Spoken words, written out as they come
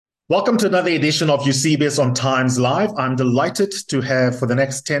Welcome to another edition of Eusebius on TimesLIVE. I'm delighted to have for the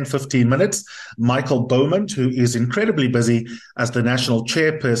next 10-15 minutes Michael Beaumont, who is incredibly busy as the national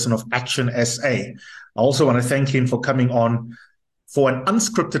chairperson of ActionSA. I also want to thank him for coming on for an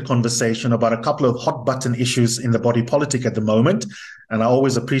unscripted conversation about a couple of hot button issues in the body politic at the moment. And I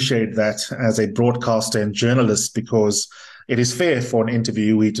always appreciate that as a broadcaster and journalist, because it is fair for an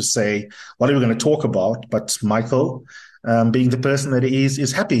interviewee to say, what are we going to talk about? But Michael, being the person that he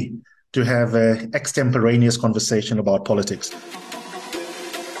is happy to have an extemporaneous conversation about politics.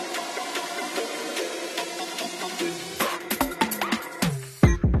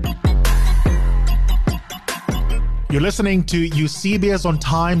 You're listening to Eusebius on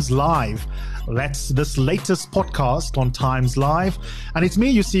TimesLIVE. That's this latest podcast on TimesLIVE. And it's me,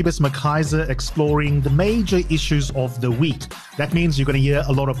 Eusebius McKaiser, exploring the major issues of the week. That means you're going to hear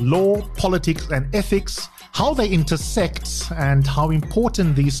a lot of law, politics, and ethics, how they intersect, and how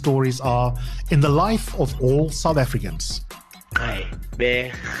important these stories are in the life of all South Africans.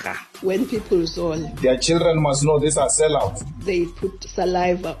 When people zone, their children must know these are sellouts. They put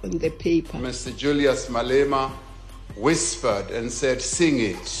saliva on the paper. Mr. Julius Malema whispered and said, sing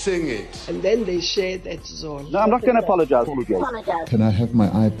it, sing it. And then they share that zone. No, I'm not going to apologize. Can I have my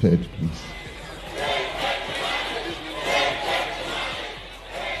iPad, please?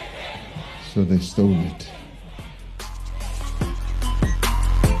 So they stole it.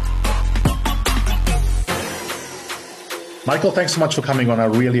 Michael, thanks so much for coming on. I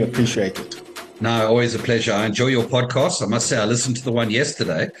really appreciate it. No, always a pleasure. I enjoy your podcast. I must say I listened to the one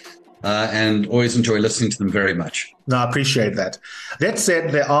yesterday and always enjoy listening to them very much. No, I appreciate that. That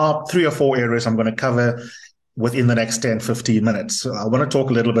said, there are 3 or 4 areas I'm going to cover within the next 10-15 minutes. I want to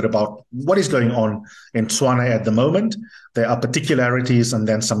talk a little bit about what is going on in Tshwane at the moment. There are particularities and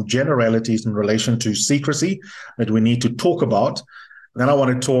then some generalities in relation to secrecy that we need to talk about. Then I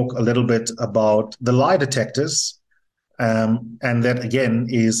want to talk a little bit about the lie detectors. And that, again,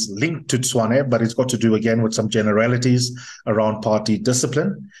 is linked to Tshwane, but it's got to do, again, with some generalities around party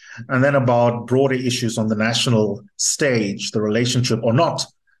discipline. And then about broader issues on the national stage, the relationship or not,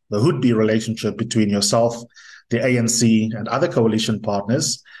 the would-be relationship between yourself, the ANC, and other coalition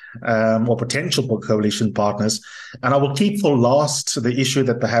partners, or potential coalition partners. And I will keep for last the issue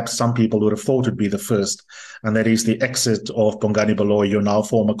that perhaps some people would have thought would be the first, and that is the exit of Bongani Baloyi, your now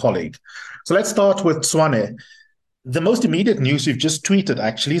former colleague. So let's start with Tshwane. The most immediate news you've just tweeted,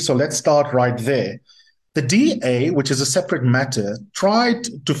 actually, so let's start right there. The DA, which is a separate matter, tried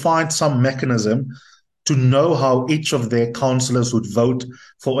to find some mechanism to know how each of their councillors would vote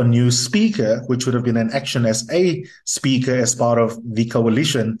for a new speaker, which would have been an ActionSA speaker as part of the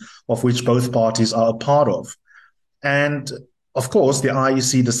coalition of which both parties are a part of. And, of course, the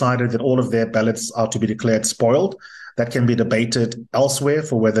IEC decided that all of their ballots are to be declared spoiled. That can be debated elsewhere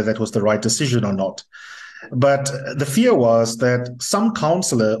for whether that was the right decision or not. But the fear was that some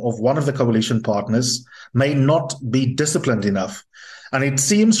councillor of one of the coalition partners may not be disciplined enough. And it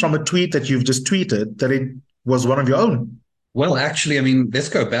seems from a tweet that you've just tweeted that it was one of your own. Well, actually, let's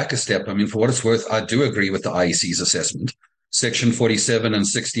go back a step. For what it's worth, I do agree with the IEC's assessment. Section 47 and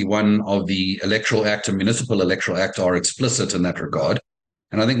 61 of the Electoral Act and Municipal Electoral Act are explicit in that regard.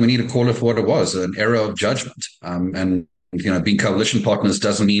 And I think we need to call it for what it was, an error of judgment. Being coalition partners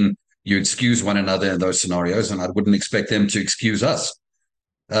doesn't mean you excuse one another in those scenarios, and I wouldn't expect them to excuse us.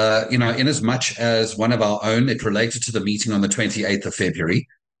 In as much as one of our own, it related to the meeting on the 28th of February.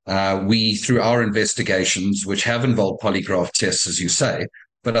 We, through our investigations, which have involved polygraph tests, as you say,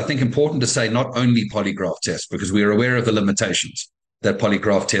 but I think important to say not only polygraph tests, because we are aware of the limitations that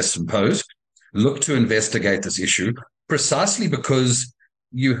polygraph tests impose, look to investigate this issue precisely because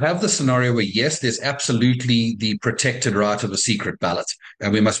you have the scenario where, yes, there's absolutely the protected right of a secret ballot,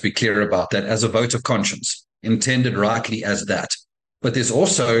 and we must be clear about that as a vote of conscience, intended rightly as that. But there's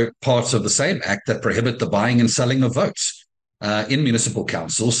also parts of the same act that prohibit the buying and selling of votes in municipal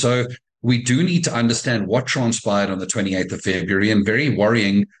councils. So we do need to understand what transpired on the 28th of February, and very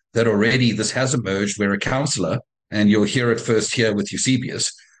worrying that already this has emerged where a councillor, and you'll hear it first here with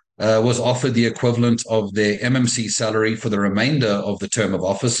Eusebius, was offered the equivalent of their MMC salary for the remainder of the term of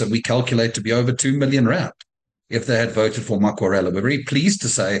office, and we calculate to be over 2 million rand if they had voted for Makwarela. We're very pleased to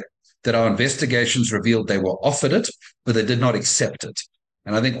say that our investigations revealed they were offered it, but they did not accept it.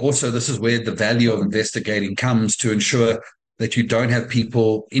 And I think also this is where the value of investigating comes, to ensure that you don't have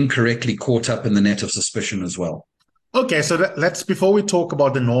people incorrectly caught up in the net of suspicion as well. Okay, so let's, before we talk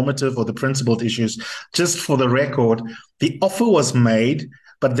about the normative or the principled issues, just for the record, the offer was made,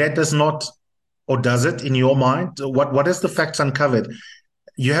 but that does not, or does it in your mind? What is the facts uncovered?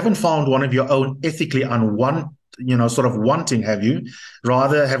 You haven't found one of your own ethically sort of wanting, have you?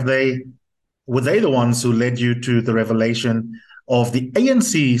 Rather, were they the ones who led you to the revelation of the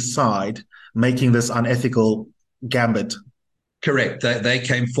ANC side making this unethical gambit? Correct. They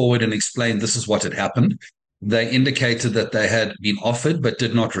came forward and explained this is what had happened. They indicated that they had been offered but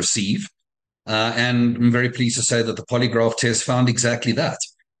did not receive. And I'm very pleased to say that the polygraph test found exactly that,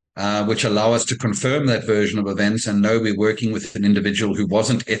 which allow us to confirm that version of events and know we're working with an individual who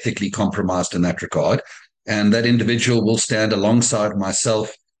wasn't ethically compromised in that regard. And that individual will stand alongside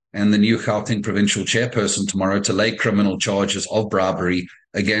myself and the new Gauteng provincial chairperson tomorrow to lay criminal charges of bribery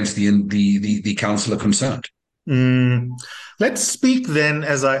against the councillor concerned. Let's speak then,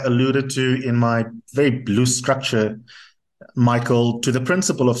 as I alluded to in my very loose structure, Michael, to the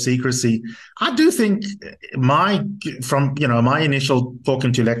principle of secrecy. I do think my initial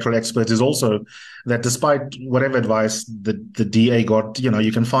talking to electoral experts is also that despite whatever advice the DA got,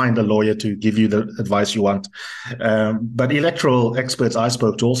 you can find a lawyer to give you the advice you want. But electoral experts I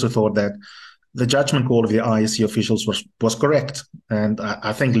spoke to also thought that the judgment call of the IEC officials was correct. And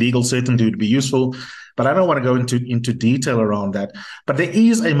I think legal certainty would be useful, but I don't want to go into detail around that. But there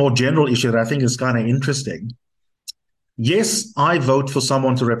is a more general issue that I think is kind of interesting. Yes, I vote for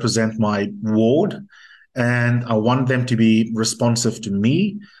someone to represent my ward, and I want them to be responsive to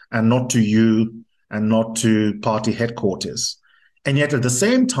me and not to you and not to party headquarters. And yet at the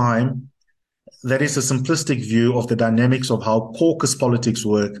same time, there is a simplistic view of the dynamics of how caucus politics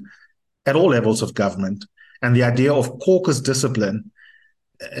work at all levels of government. And the idea of caucus discipline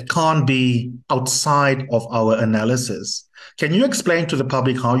can't be outside of our analysis. Can you explain to the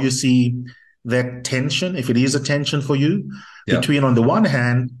public how you see that tension, if it is a tension for you, between, on the one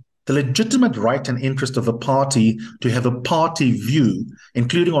hand, the legitimate right and interest of a party to have a party view,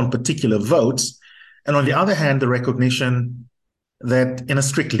 including on particular votes, and on the other hand, the recognition that in a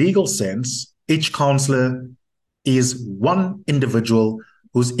strict legal sense, each councillor is one individual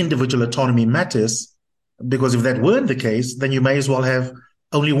whose individual autonomy matters, because if that weren't the case, then you may as well have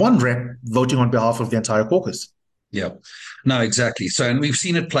only one rep voting on behalf of the entire caucus. Yeah, no, exactly. So, and we've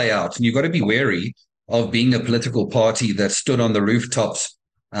seen it play out, and you've got to be wary of being a political party that stood on the rooftops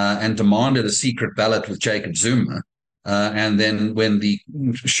and demanded a secret ballot with Jacob Zuma. And then when the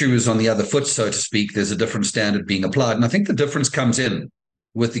shoe is on the other foot, so to speak, there's a different standard being applied. And I think the difference comes in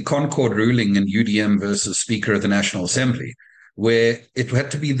with the Concord ruling in UDM versus Speaker of the National Assembly, where it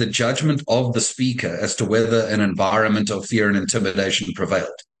had to be the judgment of the speaker as to whether an environment of fear and intimidation prevailed.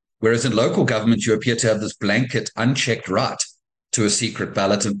 Whereas in local government, you appear to have this blanket, unchecked right to a secret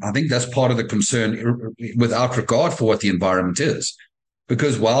ballot. And I think that's part of the concern without regard for what the environment is.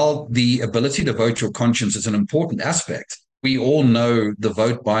 Because while the ability to vote your conscience is an important aspect, we all know the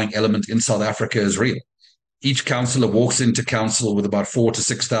vote buying element in South Africa is real. Each councillor walks into council with about 4,000 to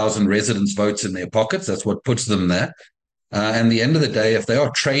 6,000 residents' votes in their pockets. That's what puts them there. And at the end of the day, if they are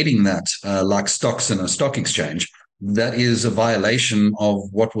trading that like stocks in a stock exchange, that is a violation of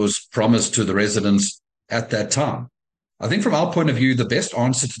what was promised to the residents at that time. I think from our point of view, the best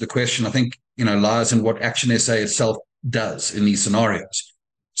answer to the question, I think, lies in what ActionSA itself does in these scenarios.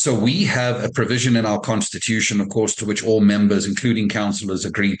 So we have a provision in our constitution, of course, to which all members, including councillors,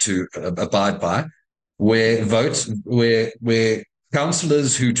 agree to abide by, where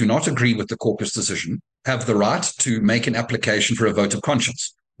councillors who do not agree with the caucus decision have the right to make an application for a vote of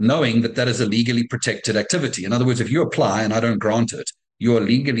conscience, knowing that that is a legally protected activity. In other words, if you apply and I don't grant it, you are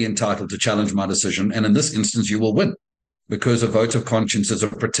legally entitled to challenge my decision. And in this instance, you will win, because a vote of conscience is a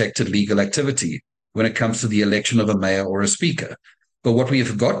protected legal activity when it comes to the election of a mayor or a speaker. But what we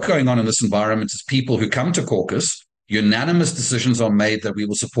have got going on in this environment is people who come to caucus, unanimous decisions are made that we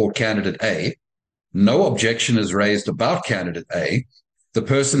will support candidate A. No objection is raised about candidate A. The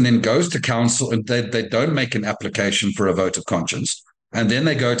person then goes to council and they don't make an application for a vote of conscience. And then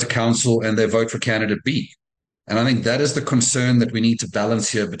they go to council and they vote for candidate B. And I think that is the concern that we need to balance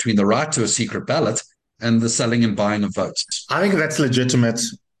here between the right to a secret ballot and the selling and buying of votes. I think that's legitimate.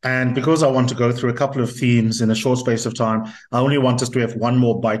 And because I want to go through a couple of themes in a short space of time, I only want us to have one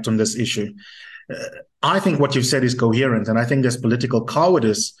more bite on this issue. I think what you've said is coherent, and I think there's political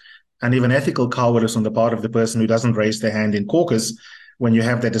cowardice and even ethical cowardice on the part of the person who doesn't raise their hand in caucus when you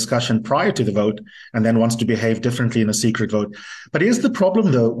have that discussion prior to the vote and then wants to behave differently in a secret vote. But here's the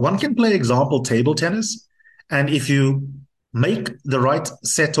problem, though. One can play example table tennis, and if you make the right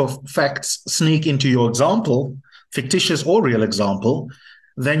set of facts sneak into your example, fictitious or real example,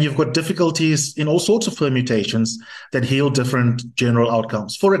 then you've got difficulties in all sorts of permutations that yield different general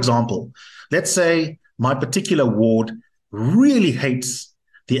outcomes. For example, let's say my particular ward really hates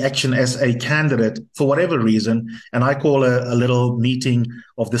the ActionSA candidate for whatever reason, and I call a little meeting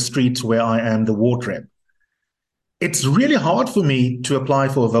of the streets where I am the ward rep. it's really hard for me to apply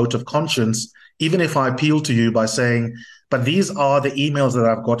for a vote of conscience, even if I appeal to you by saying, but these are the emails that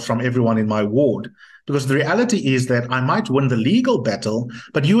I've got from everyone in my ward. Because the reality is that I might win the legal battle,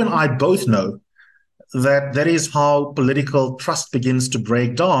 but you and I both know that that is how political trust begins to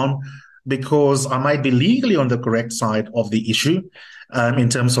break down, because I might be legally on the correct side of the issue in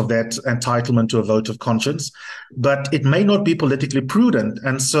terms of that entitlement to a vote of conscience, but it may not be politically prudent.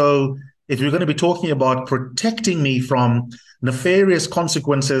 And so if you're going to be talking about protecting me from nefarious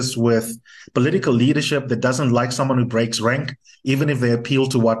consequences with political leadership that doesn't like someone who breaks rank, even if they appeal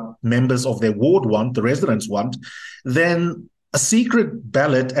to what members of their ward want, the residents want, then a secret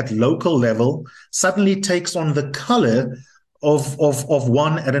ballot at local level suddenly takes on the color of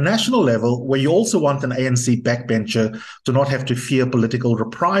one at a national level, where you also want an ANC backbencher to not have to fear political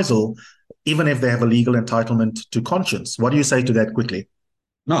reprisal, even if they have a legal entitlement to conscience. What do you say to that quickly?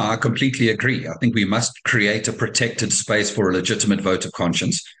 No, I completely agree. I think we must create a protected space for a legitimate vote of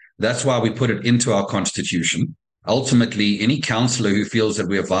conscience. That's why we put it into our constitution. Ultimately, any councillor who feels that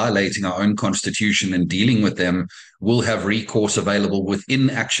we are violating our own constitution and dealing with them will have recourse available within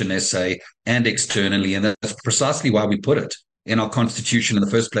ActionSA and externally. And that's precisely why we put it in our constitution in the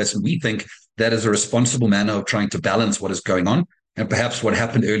first place. And we think that is a responsible manner of trying to balance what is going on. And perhaps what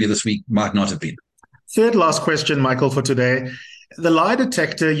happened earlier this week might not have been. Third last question, Michael, for today. The lie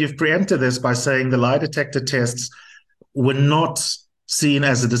detector, you've preempted this by saying the lie detector tests were not seen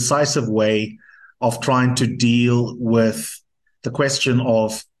as a decisive way of trying to deal with the question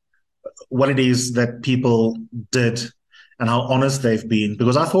of what it is that people did and how honest they've been.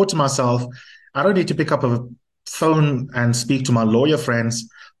 Because I thought to myself, I don't need to pick up a phone and speak to my lawyer friends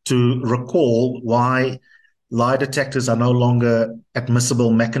to recall why lie detectors are no longer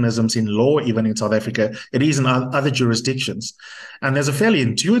admissible mechanisms in law, even in South Africa. It is in other jurisdictions. And there's a fairly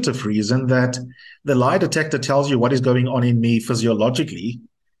intuitive reason that the lie detector tells you what is going on in me physiologically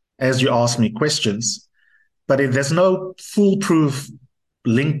as you ask me questions, but there's no foolproof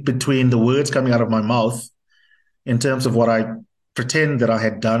link between the words coming out of my mouth in terms of what I pretend that I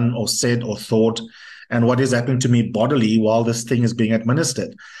had done or said or thought and what is happening to me bodily while this thing is being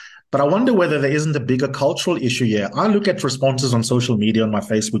administered. But I wonder whether there isn't a bigger cultural issue here. I look at responses on social media on my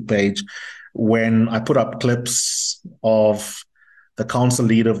Facebook page when I put up clips of the council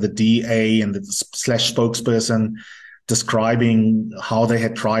leader of the DA and the slash spokesperson describing how they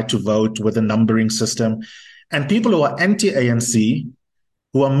had tried to vote with a numbering system. And people who are anti-ANC,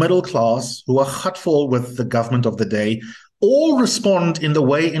 who are middle class, who are hurtful with the government of the day, all respond in the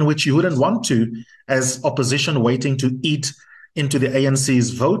way in which you wouldn't want to as opposition waiting to eat into the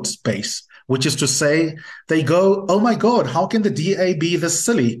ANC's vote base, which is to say they go, oh my God, how can the DA be this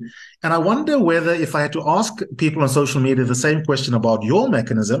silly? And I wonder whether if I had to ask people on social media the same question about your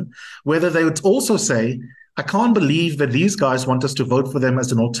mechanism, whether they would also say, I can't believe that these guys want us to vote for them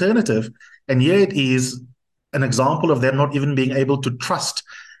as an alternative. And here it is an example of them not even being able to trust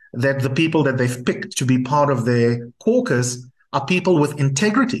that the people that they've picked to be part of their caucus are people with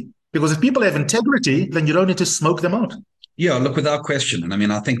integrity. Because if people have integrity, then you don't need to smoke them out. Yeah, look, without question. And I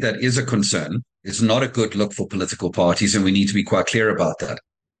mean, I think that is a concern. It's not a good look for political parties, and we need to be quite clear about that.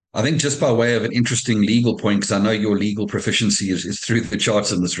 I think just by way of an interesting legal point, because I know your legal proficiency is through the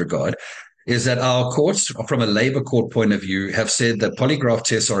charts in this regard, is that our courts, from a labor court point of view, have said that polygraph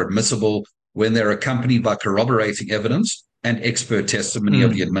tests are admissible when they're accompanied by corroborating evidence and expert testimony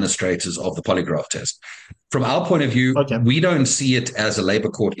of the administrators of the polygraph test. From our point of view, we don't see it as a labor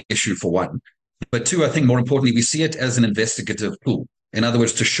court issue, for one. But two, I think more importantly, we see it as an investigative tool. In other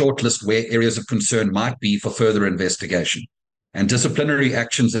words, to shortlist where areas of concern might be for further investigation. And disciplinary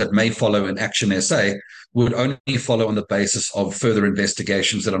actions that may follow in ActionSA would only follow on the basis of further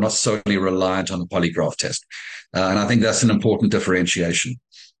investigations that are not solely reliant on the polygraph test. And I think that's an important differentiation.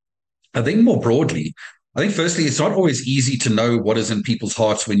 I think more broadly, I think firstly, it's not always easy to know what is in people's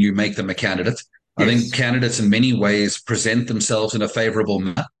hearts when you make them a candidate. Yes. I think candidates in many ways present themselves in a favorable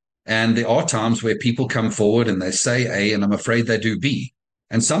manner. And there are times where people come forward and they say A, and I'm afraid they do B.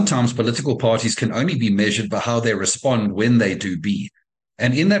 And sometimes political parties can only be measured by how they respond when they do B.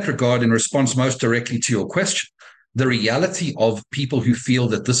 And in that regard, in response most directly to your question, the reality of people who feel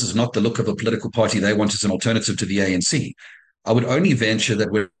that this is not the look of a political party they want as an alternative to the ANC, I would only venture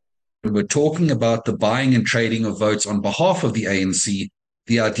that we're talking about the buying and trading of votes on behalf of the ANC,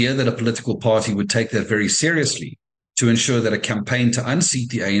 the idea that a political party would take that very seriously to ensure that a campaign to unseat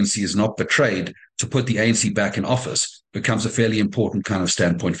the ANC is not betrayed to put the ANC back in office becomes a fairly important kind of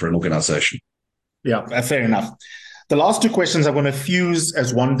standpoint for an organization. Yeah, fair enough. The last two questions I'm going to fuse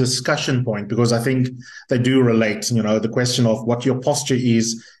as one discussion point because I think they do relate. You know, the question of what your posture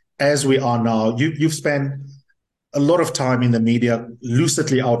is as we are now. You've spent a lot of time in the media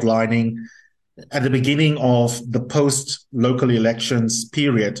lucidly outlining at the beginning of the post-local elections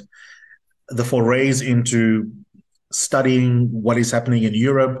period, the forays into studying what is happening in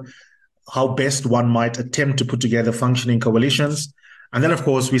Europe, how best one might attempt to put together functioning coalitions. And then, of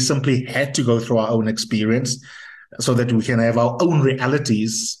course, we simply had to go through our own experience so that we can have our own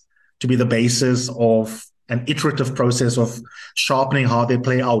realities to be the basis of an iterative process of sharpening how they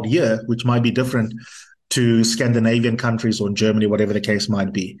play out here, which might be different to Scandinavian countries or Germany, whatever the case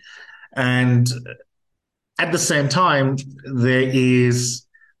might be. And at the same time, there is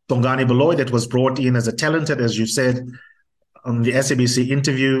Bongani Baloyi that was brought in as a talented, as you said, on the SABC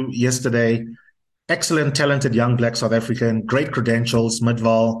interview yesterday, excellent, talented young Black South African, great credentials,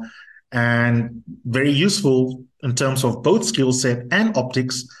 Midvaal, and very useful in terms of both skill set and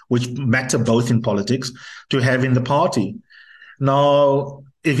optics, which matter both in politics, to have in the party. Now,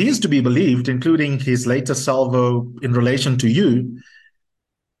 if he is to be believed, including his latest salvo in relation to you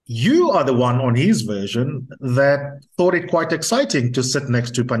are the one on his version that thought it quite exciting to sit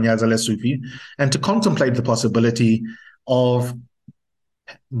next to Panyaza Lesufi and to contemplate the possibility of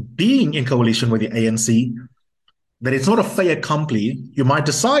being in coalition with the ANC, that it's not a fait accompli. You might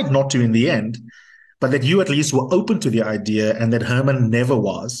decide not to in the end, but that you at least were open to the idea and that Herman never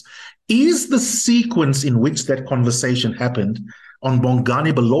was. Is the sequence in which that conversation happened on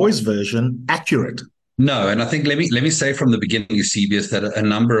Bongani Baloyi's version accurate? No, and I think let me say from the beginning, Eusebius, that a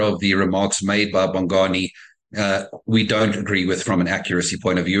number of the remarks made by Bongani we don't agree with from an accuracy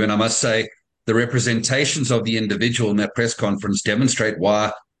point of view. And I must say the representations of the individual in that press conference demonstrate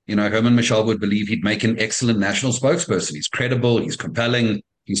why, Herman Mashaba would believe he'd make an excellent national spokesperson. He's credible, he's compelling,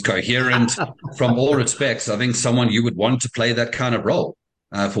 he's coherent. From all respects, I think someone you would want to play that kind of role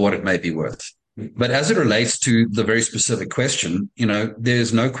for what it may be worth. But as it relates to the very specific question,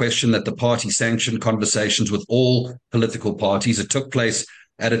 there's no question that the party sanctioned conversations with all political parties. It took place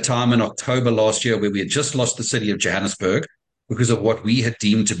at a time in October last year where we had just lost the city of Johannesburg because of what we had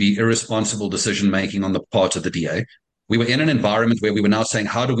deemed to be irresponsible decision-making on the part of the DA. We were in an environment where we were now saying,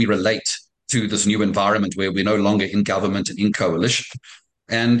 how do we relate to this new environment where we're no longer in government and in coalition?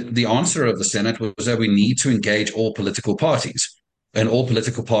 And the answer of the Senate was that we need to engage all political parties. And all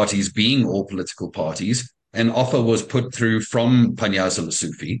political parties being all political parties, an offer was put through from Panyaza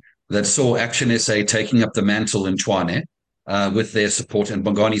Lesufi that saw ActionSA taking up the mantle in Tshwane with their support, and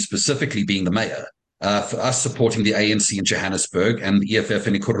Bongani specifically being the mayor, for us supporting the ANC in Johannesburg and the EFF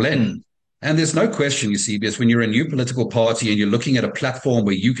in Ekurhuleni. And there's no question, Eusebius, when you're a new political party and you're looking at a platform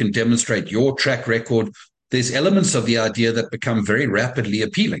where you can demonstrate your track record, there's elements of the idea that become very rapidly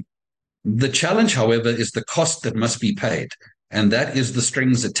appealing. The challenge, however, is the cost that must be paid. And that is the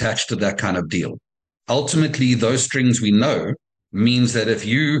strings attached to that kind of deal. Ultimately, those strings we know means that if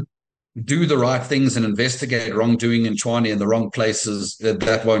you do the right things and investigate wrongdoing in Tshwane in the wrong places,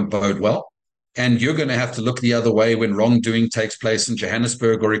 that won't bode well. And you're going to have to look the other way when wrongdoing takes place in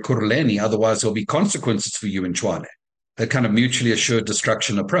Johannesburg or Ekurhuleni. Otherwise, there'll be consequences for you in Tshwane. That kind of mutually assured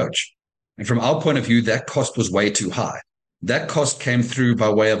destruction approach. And from our point of view, that cost was way too high. That cost came through by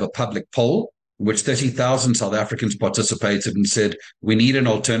way of a public poll, which 30,000 South Africans participated and said, we need an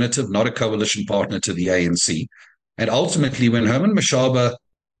alternative, not a coalition partner to the ANC. And ultimately, when Herman Mashaba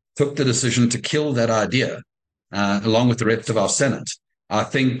took the decision to kill that idea, along with the rest of our Senate, I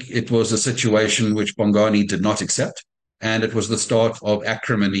think it was a situation which Bongani did not accept. And it was the start of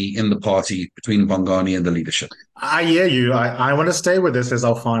acrimony in the party between Bongani and the leadership. I hear you. I want to stay with this as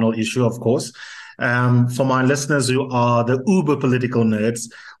our final issue, of course. For my listeners who are the uber political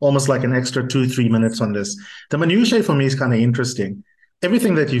nerds, almost like an extra 2-3 minutes on this. The minutiae for me is kind of interesting.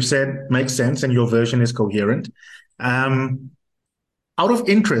 Everything that you've said makes sense and your version is coherent. Out of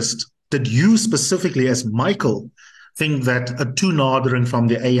interest, did you specifically as Michael think that a toenadering from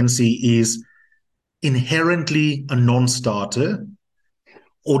the ANC is inherently a non-starter?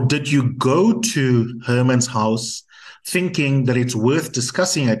 Or did you go to Herman's house thinking that it's worth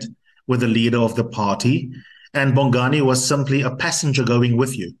discussing it with the leader of the party, and Bongani was simply a passenger going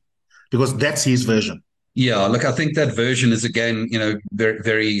with you? Because that's his version. Yeah, look, I think that version is, again, very,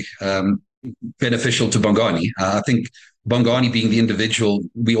 very beneficial to Bongani. I think Bongani being the individual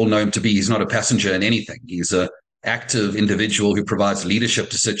we all know him to be, he's not a passenger in anything. He's an active individual who provides leadership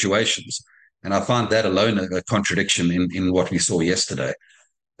to situations. And I find that alone a contradiction in what we saw yesterday.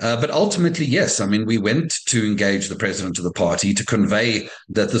 But ultimately, yes, I mean, we went to engage the president of the party to convey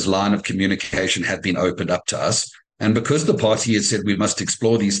that this line of communication had been opened up to us. And because the party had said we must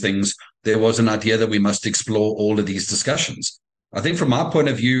explore these things, there was an idea that we must explore all of these discussions. I think from our point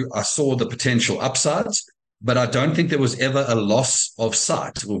of view, I saw the potential upsides, but I don't think there was ever a loss of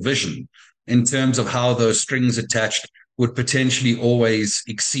sight or vision in terms of how those strings attached would potentially always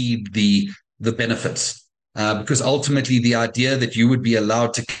exceed the benefits. Because ultimately the idea that you would be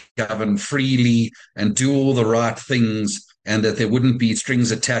allowed to govern freely and do all the right things and that there wouldn't be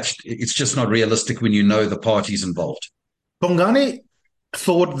strings attached, it's just not realistic when you know the parties involved. Bongani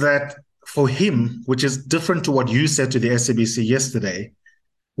thought that for him, which is different to what you said to the SABC yesterday,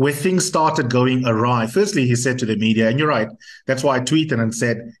 where things started going awry. Firstly, he said to the media, and you're right, that's why I tweeted and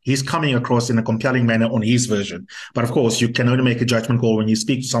said he's coming across in a compelling manner on his version. But of course, you can only make a judgment call when you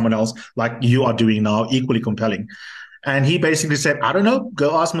speak to someone else like you are doing now, equally compelling. And he basically said, I don't know,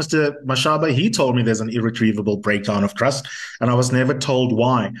 go ask Mr. Mashaba. He told me there's an irretrievable breakdown of trust, and I was never told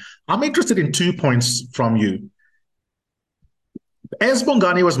why. I'm interested in 2 points from you. As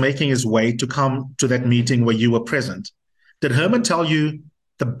Bongani was making his way to come to that meeting where you were present, did Herman tell you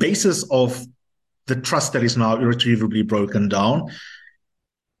the basis of the trust that is now irretrievably broken down?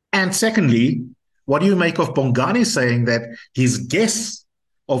 And secondly, what do you make of Bongani saying that his guess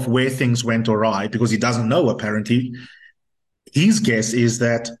of where things went awry, because he doesn't know apparently, his guess is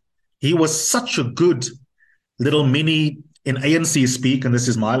that he was such a good little mini, in ANC speak, and this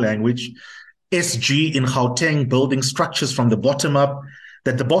is my language, SG in Gauteng, building structures from the bottom up,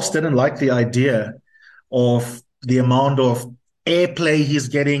 that the boss didn't like the idea of the amount of airplay he's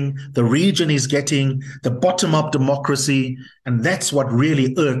getting, the region he's getting, the bottom-up democracy, and that's what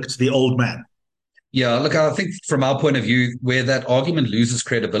really irked the old man. Yeah, look, I think from our point of view, where that argument loses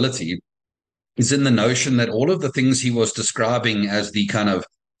credibility is in the notion that all of the things he was describing as the kind of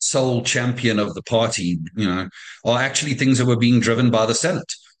sole champion of the party, are actually things that were being driven by the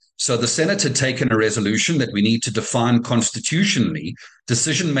Senate. So the Senate had taken a resolution that we need to define constitutionally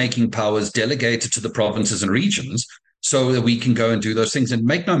decision-making powers delegated to the provinces and regions so that we can go and do those things. And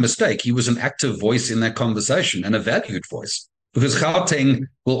make no mistake, he was an active voice in that conversation and a valued voice, because Gauteng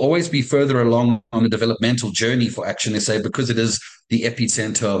will always be further along on the developmental journey for ActionSA because it is the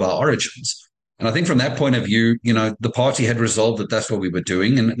epicenter of our origins. And I think from that point of view, the party had resolved that that's what we were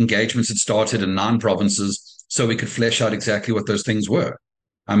doing, and engagements had started in 9 provinces so we could flesh out exactly what those things were.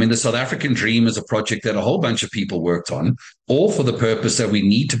 I mean, the South African Dream is a project that a whole bunch of people worked on, all for the purpose that we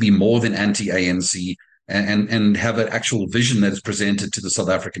need to be more than anti-ANC and have an actual vision that is presented to the South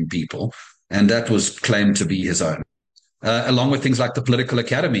African people. And that was claimed to be his own. Along with things like the Political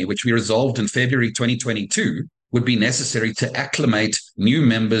Academy, which we resolved in February 2022, would be necessary to acclimate new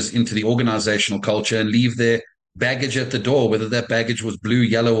members into the organizational culture and leave their baggage at the door, whether that baggage was blue,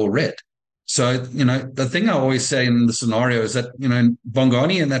 yellow, or red. So, the thing I always say in the scenario is that,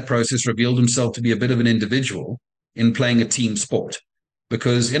 Bongani in that process revealed himself to be a bit of an individual in playing a team sport.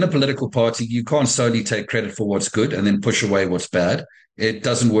 Because in a political party, you can't solely take credit for what's good and then push away what's bad. It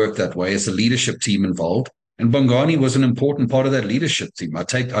doesn't work that way. It's a leadership team involved. And Bongani was an important part of that leadership team. I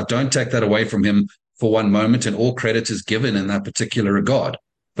don't take that away from him for one moment, and all credit is given in that particular regard.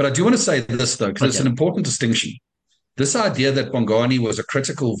 But I do want to say this, though, because it's an important distinction. This idea that Bongani was a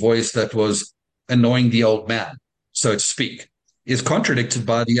critical voice that was annoying the old man, so to speak, is contradicted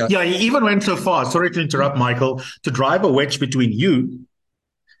by the... Yeah, he even went so far, sorry to interrupt, Michael, to drive a wedge between you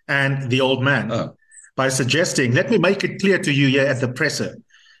and the old man by suggesting, let me make it clear to you here at the presser,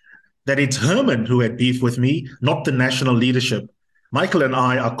 that it's Herman who had beef with me, not the national leadership. Michael and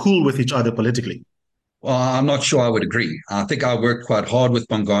I are cool with each other politically. Well, I'm not sure I would agree. I think I worked quite hard with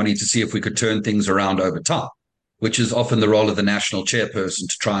Bongani to see if we could turn things around over time, which is often the role of the national chairperson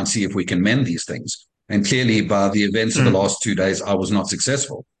to try and see if we can mend these things. And clearly, by the events of the last 2 days, I was not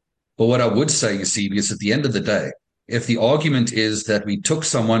successful. But what I would say, Eusebius, at the end of the day, if the argument is that we took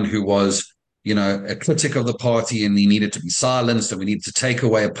someone who was, a critic of the party and he needed to be silenced and we needed to take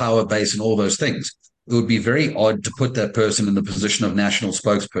away a power base and all those things, it would be very odd to put that person in the position of national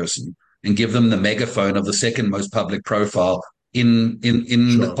spokesperson and give them the megaphone of the second most public profile in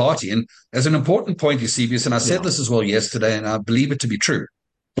the party. And as an important point, Eusebius, and I said this as well yesterday, and I believe it to be true,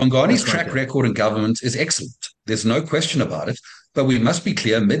 Bongani's track record in government is excellent. There's no question about it. But we must be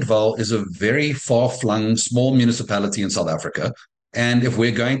clear, Midvaal is a very far-flung, small municipality in South Africa. And if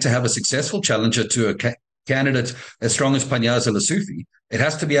we're going to have a successful challenger to a candidate as strong as Panyaza Lesufi, it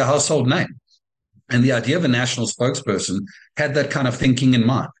has to be a household name. And the idea of a national spokesperson had that kind of thinking in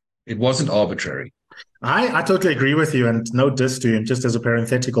mind. It wasn't arbitrary. I totally agree with you, and no diss to him, just as a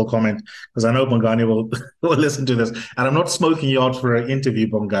parenthetical comment, because I know Bongani will listen to this. And I'm not smoking you out for an interview,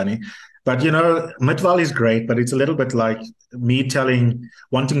 Bongani. But Midvaal is great, but it's a little bit like me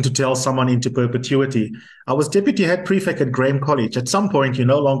wanting to tell someone into perpetuity. I was deputy head prefect at Graham College. At some point, you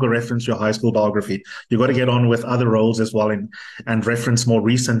no longer reference your high school biography. You've got to get on with other roles as well and reference more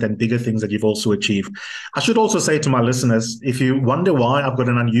recent and bigger things that you've also achieved. I should also say to my listeners, if you wonder why I've got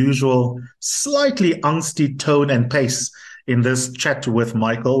an unusual, slightly angsty tone and pace in this chat with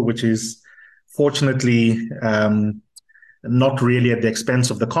Michael, which is fortunately not really at the expense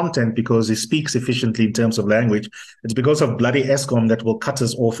of the content because he speaks efficiently in terms of language. It's because of bloody Eskom that will cut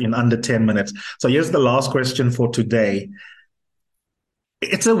us off in under 10 minutes. So here's the last question for today.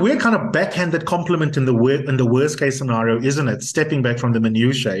 It's a weird kind of backhanded compliment in the worst case scenario, isn't it? Stepping back from the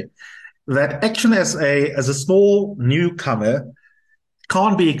minutiae, that ActionSA as a small newcomer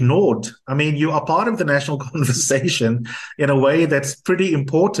can't be ignored. I mean, you are part of the national conversation in a way that's pretty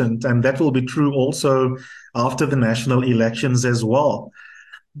important, and that will be true also after the national elections as well.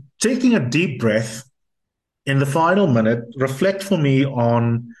 Taking a deep breath in the final minute, reflect for me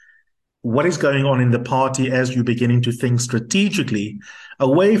on what is going on in the party as you're beginning to think strategically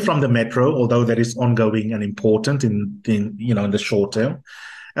away from the metro, although that is ongoing and important in the short term,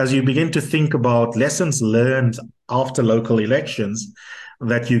 as you begin to think about lessons learned after local elections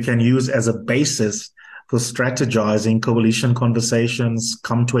that you can use as a basis for strategizing coalition conversations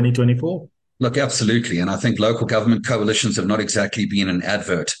come 2024? Look, absolutely. And I think local government coalitions have not exactly been an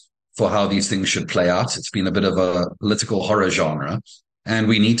advert for how these things should play out. It's been a bit of a political horror genre, and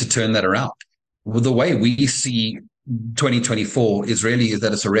we need to turn that around. Well, the way we see 2024 is that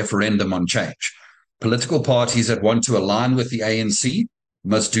it's a referendum on change. Political parties that want to align with the ANC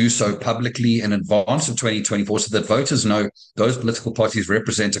must do so publicly in advance of 2024 so that voters know those political parties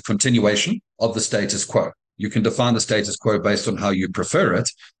represent a continuation of the status quo. You can define the status quo based on how you prefer it,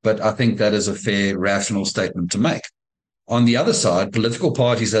 but I think that is a fair, rational statement to make. On the other side, political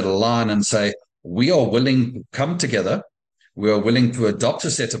parties that align and say, we are willing to come together, we are willing to adopt a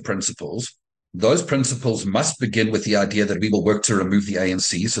set of principles. Those principles must begin with the idea that we will work to remove the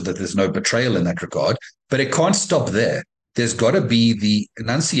ANC so that there's no betrayal in that regard, but it can't stop there. There's got to be the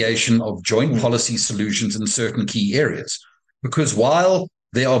enunciation of joint policy solutions in certain key areas. Because while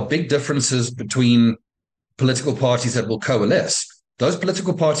there are big differences between political parties that will coalesce, those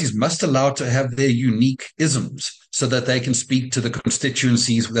political parties must allow to have their unique isms so that they can speak to the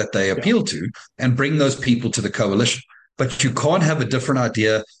constituencies that they appeal to and bring those people to the coalition. But you can't have a different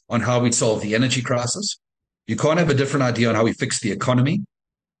idea on how we solve the energy crisis. You can't have a different idea on how we fix the economy,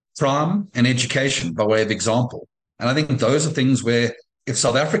 crime, and education, by way of example. And I think those are things where if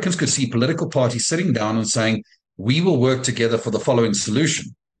South Africans could see political parties sitting down and saying, we will work together for the following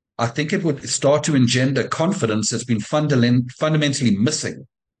solution, I think it would start to engender confidence that's been fundamentally missing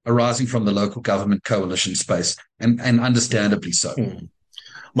arising from the local government coalition space, and understandably so.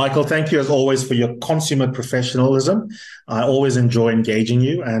 Michael, thank you as always for your consummate professionalism. I always enjoy engaging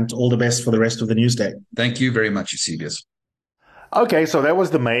you, and all the best for the rest of the news day. Thank you very much, Eusebius. Okay, so that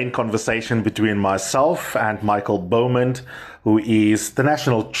was the main conversation between myself and Michael Beaumont, who is the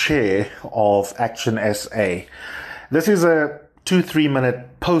national chair of ActionSA. This is a 2-3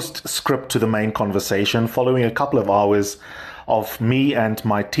 minute postscript to the main conversation, following a couple of hours of me and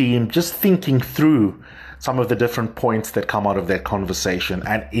my team just thinking through some of the different points that come out of that conversation.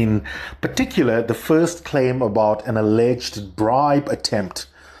 And in particular, the first claim about an alleged bribe attempt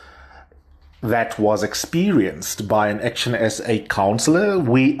that was experienced by an ActionSA councillor.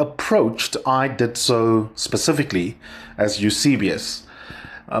 I did so specifically as Eusebius,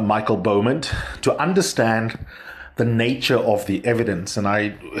 Michael Beaumont, to understand the nature of the evidence. And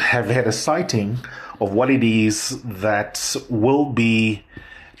I have had a sighting of what it is that will be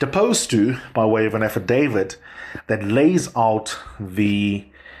deposed to by way of an affidavit that lays out the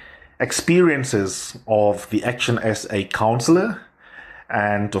experiences of the ActionSA councillor.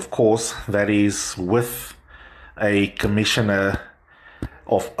 And of course, that is with a commissioner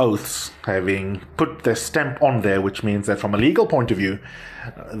of oaths having put their stamp on there, which means that from a legal point of view,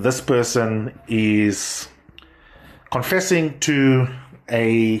 this person is confessing to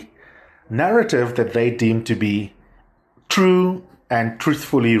a narrative that they deem to be true and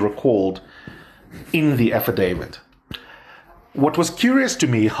truthfully recalled in the affidavit. What was curious to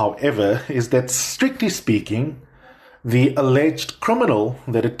me, however, is that strictly speaking, the alleged criminal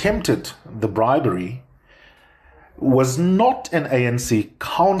that attempted the bribery was not an ANC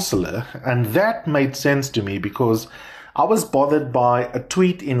councillor, and that made sense to me because I was bothered by a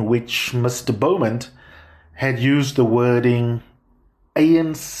tweet in which Mr. Beaumont had used the wording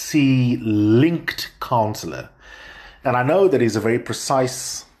ANC-linked councillor. And I know that he's a very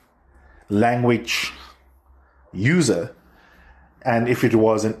precise language user, And if it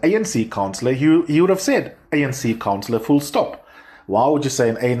was an ANC councillor, he would have said ANC councillor full stop. Why would you say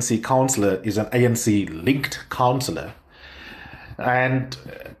an ANC councillor is an ANC-linked councillor? And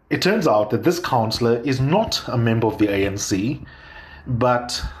it turns out that this councillor is not a member of the ANC,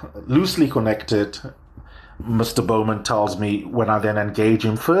 but loosely connected, Mr. Beaumont tells me, when I then engage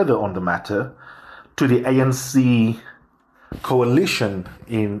him further on the matter, to the ANC coalition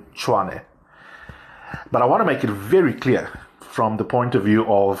in Tshwane. But I want to make it very clear from the point of view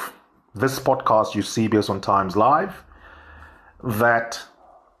of this podcast, Eusebius on TimesLIVE, that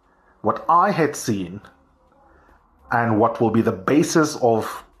what I had seen and what will be the basis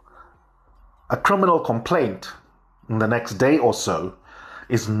of a criminal complaint in the next day or so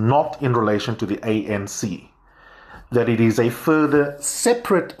is not in relation to the ANC. That it is a further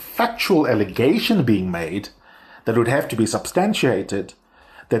separate factual allegation being made that would have to be substantiated,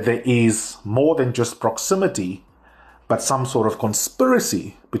 that there is more than just proximity, but some sort of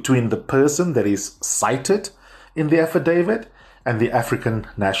conspiracy between the person that is cited in the affidavit and the African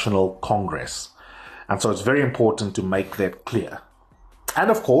National Congress. And so it's very important to make that clear.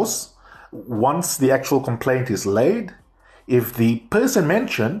 And of course, once the actual complaint is laid, if the person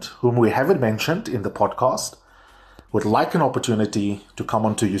mentioned, whom we haven't mentioned in the podcast, would like an opportunity to come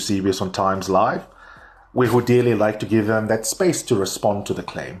onto Eusebius on TimesLIVE, we would dearly like to give them that space to respond to the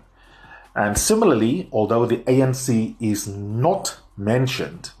claim. And similarly, although the ANC is not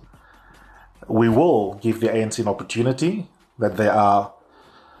mentioned, we will give the ANC an opportunity that they are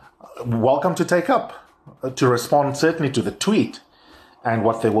welcome to take up, to respond certainly to the tweet and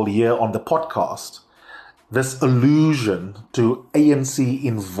what they will hear on the podcast. This allusion to ANC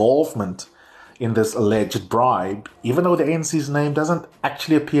involvement in this alleged bribe, even though the ANC's name doesn't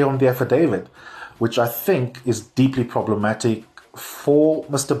actually appear on the affidavit, which I think is deeply problematic for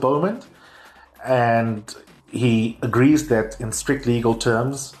Mr. Beaumont. And he agrees that in strict legal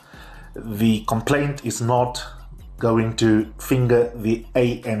terms, the complaint is not going to finger the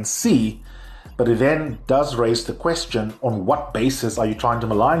ANC, but it then does raise the question, on what basis are you trying to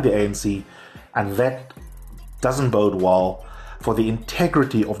malign the ANC? And that doesn't bode well for the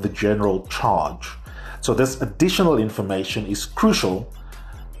integrity of the general charge. So this additional information is crucial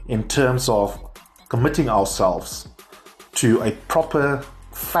in terms of committing ourselves to a proper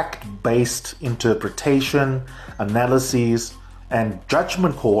fact-based interpretation, analysis, and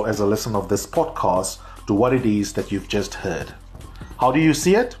judgment call as a listener of this podcast to what it is that you've just heard. How do you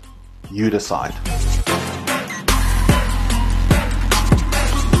see it? You decide.